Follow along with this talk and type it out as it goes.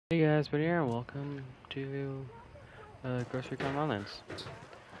Hey guys, but here, welcome to Recon Wildlands.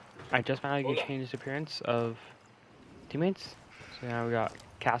 I just found out you can change the appearance of teammates. So now we got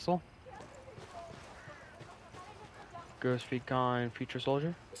Castle, Ghost Recon Future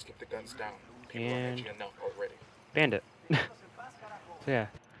Soldier, Let's keep the guns down. People are and edging enough already. Bandit. So yeah,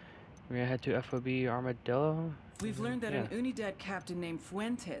 we're gonna head to FOB Armadillo. We've learned that Yeah. an Unidad captain named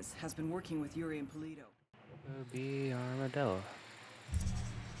Fuentes has been working with Yuri and Polito. FOB Armadillo.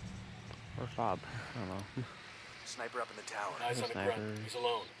 Or Fob, I don't know. Sniper up in the tower. Eyes on the grunt. He's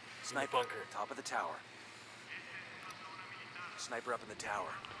alone. Sniper bunker. Top of the tower. Sniper up in the tower.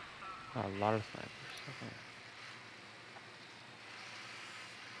 Oh, a lot of snipers. Okay.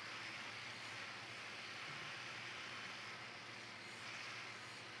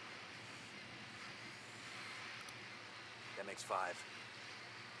 That makes 5.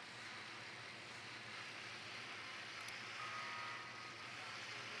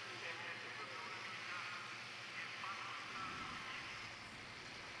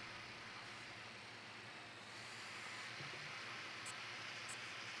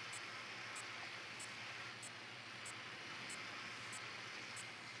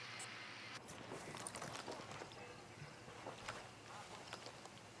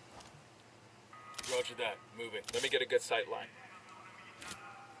 Roger that. Moving. Let me get a good sight line.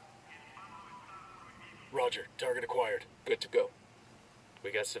 Roger. Target acquired. Good to go.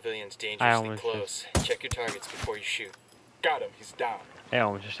 We got civilians dangerously close. Check your targets before you shoot. Got him. He's down. I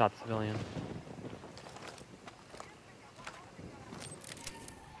almost just shot the civilian.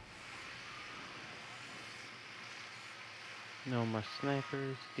 No more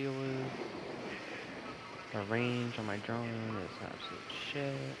snipers to deal with. The range on my drone is absolute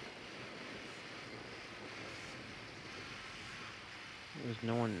shit. There's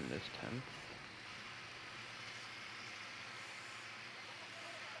no one in this tent.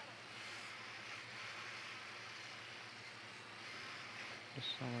 There's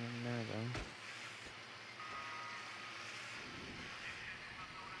someone in there though.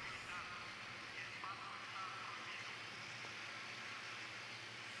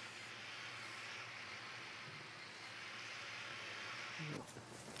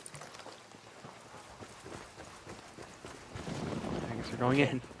 I guess we're going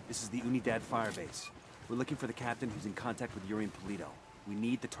in. This is the Unidad firebase. We're looking for the captain who's in contact with Yuri and Polito. We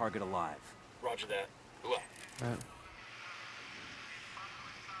need the target alive. Roger that. Ooh,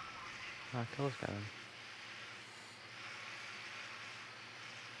 Right. Kill this guy then.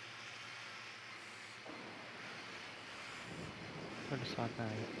 Where the sock guy?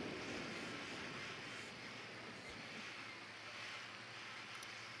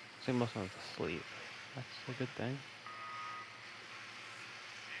 I think most of them are asleep. That's a good thing.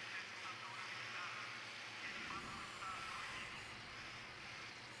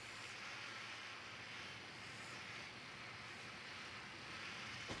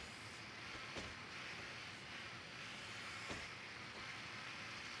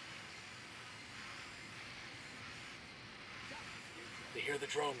 they hear the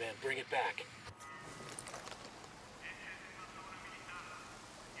drone, man. Bring it back.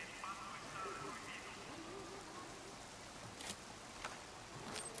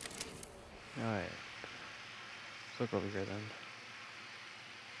 Alright. Let's look over here then.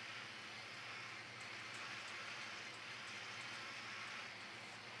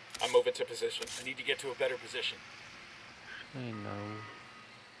 I'm moving to position. I need to get to a better position. I know.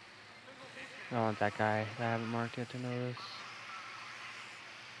 I don't want that guy that I haven't marked yet to notice.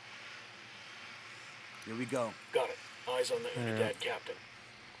 Here we go. Got it. Eyes on the Unidad captain.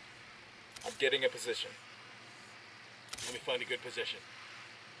 I'm getting a position. Let me find a good position.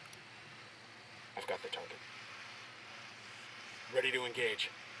 I've got the target. Ready to engage.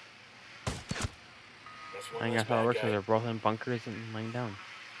 That's I one think less that's how it bad works, guy. because they're both in bunkers and laying down.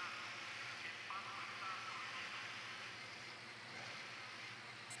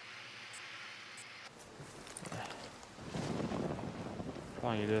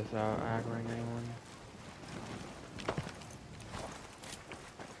 Probably do this without aggroing anyone.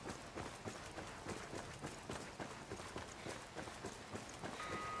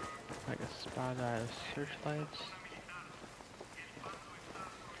 Like a spot out of searchlights.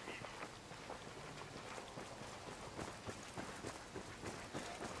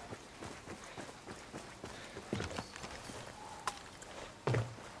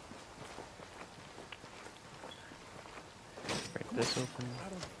 Break this open.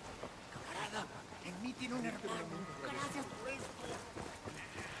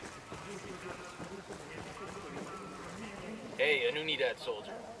 Hey, an Unidad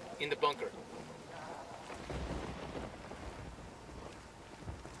soldier. In the bunker.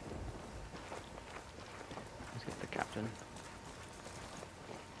 captain.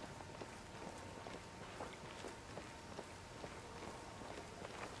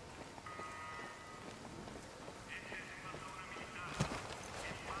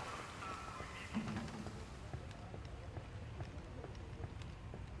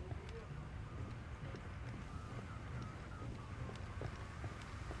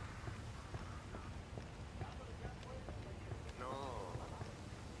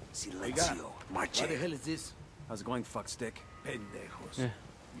 Silencio. Marche. What the hell is this? How's it going, fuckstick? Pendejos. Yeah.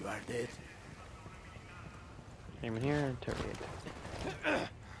 You are dead. Came in here and interrogate.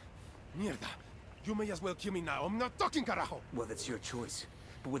 Mierda. You may as well kill me now. I'm not talking, carajo. Well, that's your choice.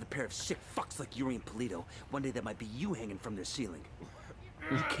 But with a pair of sick fucks like Yuri and Polito, one day that might be you hanging from their ceiling.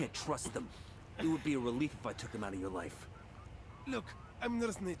 You can't trust them. It would be a relief if I took them out of your life. Look, I'm not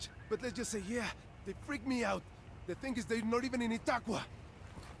a snitch, but let's just say, yeah, they freak me out. The thing is, they're not even in Itaqua.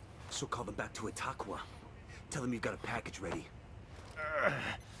 So call them back to Itaqua. Tell them you've got a package ready.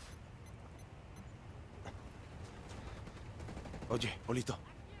 Oye, Polito.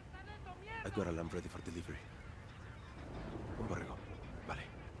 I got a lamb ready for delivery. Un borrego. Vale.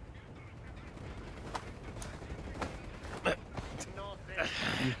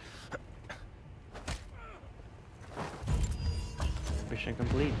 Mission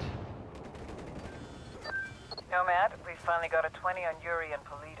complete. Nomad, we finally got a 20 on Yuri and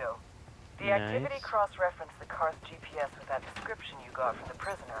Polito. The activity Nice. cross-referenced the car's GPS with that description you got from the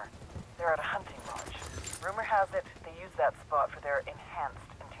prisoner. They're at a hunting lodge. Rumor has it they use that spot for their enhanced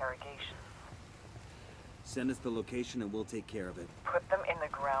interrogations. Send us the location and we'll take care of it. Put them in the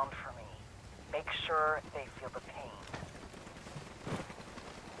ground for me. Make sure they feel the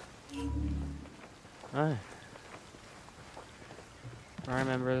pain. Alright. I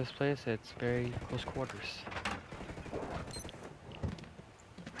remember this place, it's very close quarters.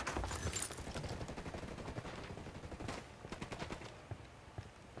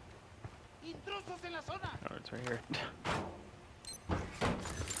 Oh, it's right here.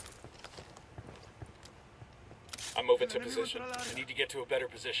 I'm moving to position. I need to get to a better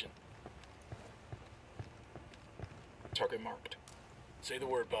position. Target marked. Say the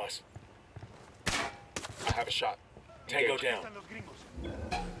word, boss. I have a shot. Tango down.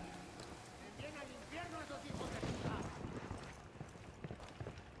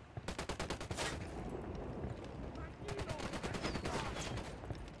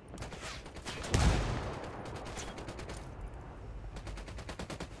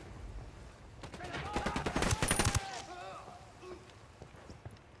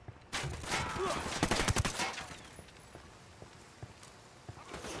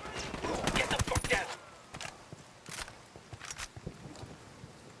 Get the fuck down!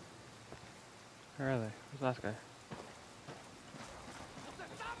 Where are they? Who's the last guy?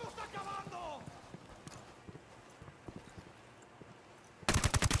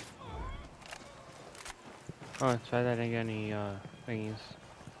 Oh, so I didn't get any thingies.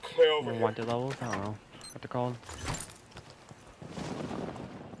 Clear over here. Wanted levels? I don't know what they're called.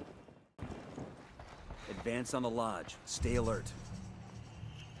 Advance on the lodge. Stay alert.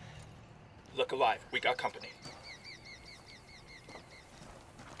 Look alive. We got company.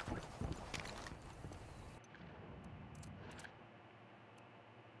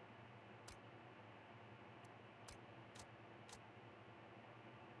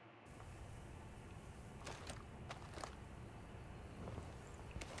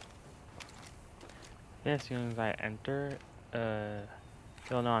 Yeah, as soon as I enter,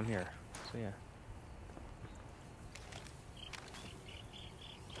 they'll know I'm here. So yeah.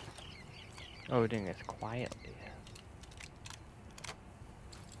 Oh, we're doing this quietly.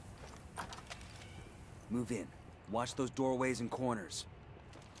 Move in. Watch those doorways and corners.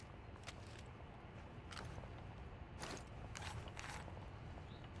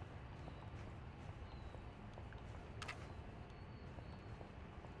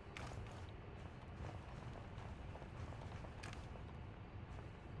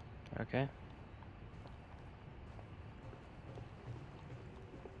 Okay.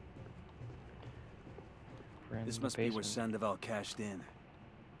 This must be where Sandoval cashed in.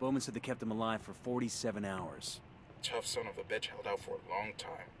 Bowman said they kept him alive for 47 hours. Tough son of a bitch held out for a long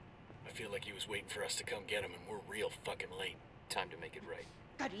time. I feel like he was waiting for us to come get him, and we're real fucking late. Time to make it right.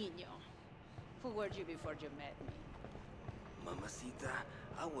 Cariño, who were you before you met me? Mamacita,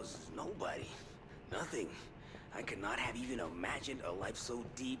 I was nobody. Nothing. I could not have even imagined a life so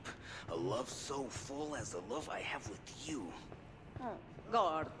deep, a love so full as the love I have with you. Oh,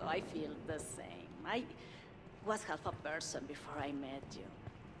 Gordo, I feel the same. I was half a person before I met you.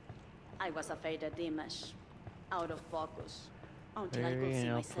 I was a faded image, out of focus, until I could see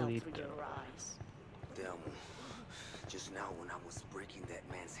myself through your eyes. Te amo. Just now when I was breaking that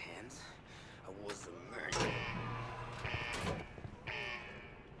man's hands, I was a murderer.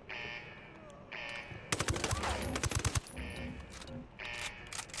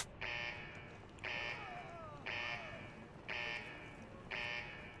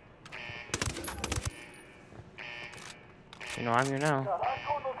 You know, I'm here now.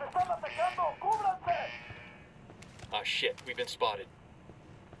 Ah, shit. We've been spotted.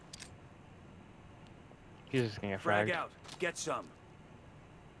 He's just gonna get Frag fragged. out. Get some.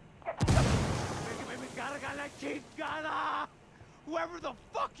 Whoever the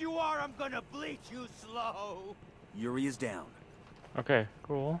fuck you are, I'm gonna bleach you slow. Yuri is down. Okay,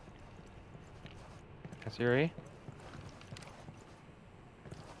 cool. That's Yuri.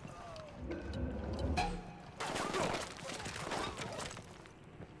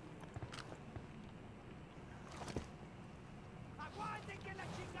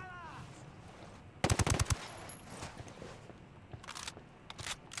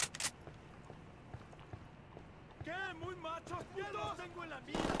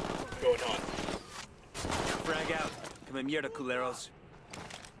 Going on. Frag out. Come mierda, culeros.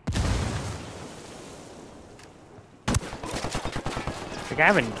 The guy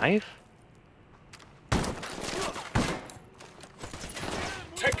have a knife?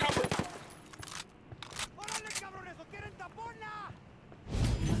 Take cover!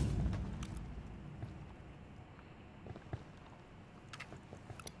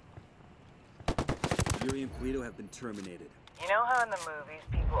 Yuri and Polito have been terminated. You know how in the movies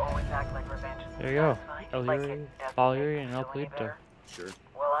people always act like revenge is There you go. satisfying? El Like Yuri, it doesn't Paul make Yuri, them and El feel any Polito. better? Sure.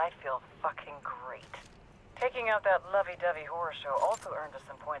 Well, I feel fucking great. Taking out that lovey-dovey horror show also earned us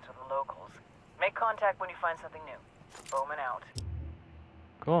some points with the locals. Make contact when you find something new. Bowman out.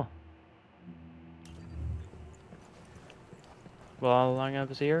 Cool. Well, I'll line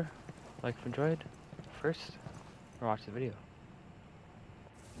up here. Like if you enjoyed. First, or watch the video.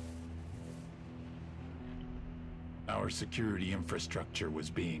 Our security infrastructure was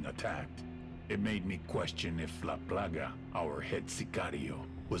being attacked. It made me question if La Plaga, our head sicario,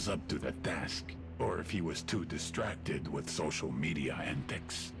 was up to the task, or if he was too distracted with social media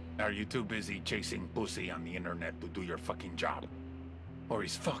antics. Are you too busy chasing pussy on the internet to do your fucking job? Or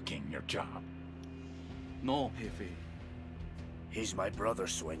is fucking your job? No, Jefe. He's my brother,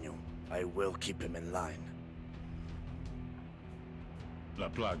 Sueño. I will keep him in line. La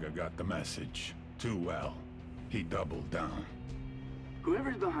Plaga got the message. Too well. He doubled down.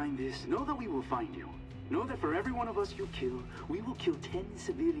 Whoever's behind this, know that we will find you. Know that for every one of us you kill, we will kill 10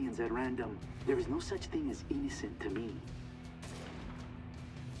 civilians at random. There is no such thing as innocent to me.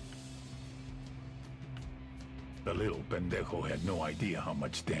 The little pendejo had no idea how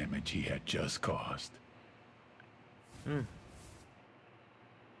much damage he had just caused.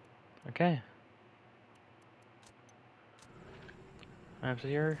 Okay. I'm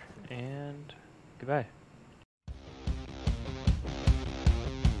here, and goodbye.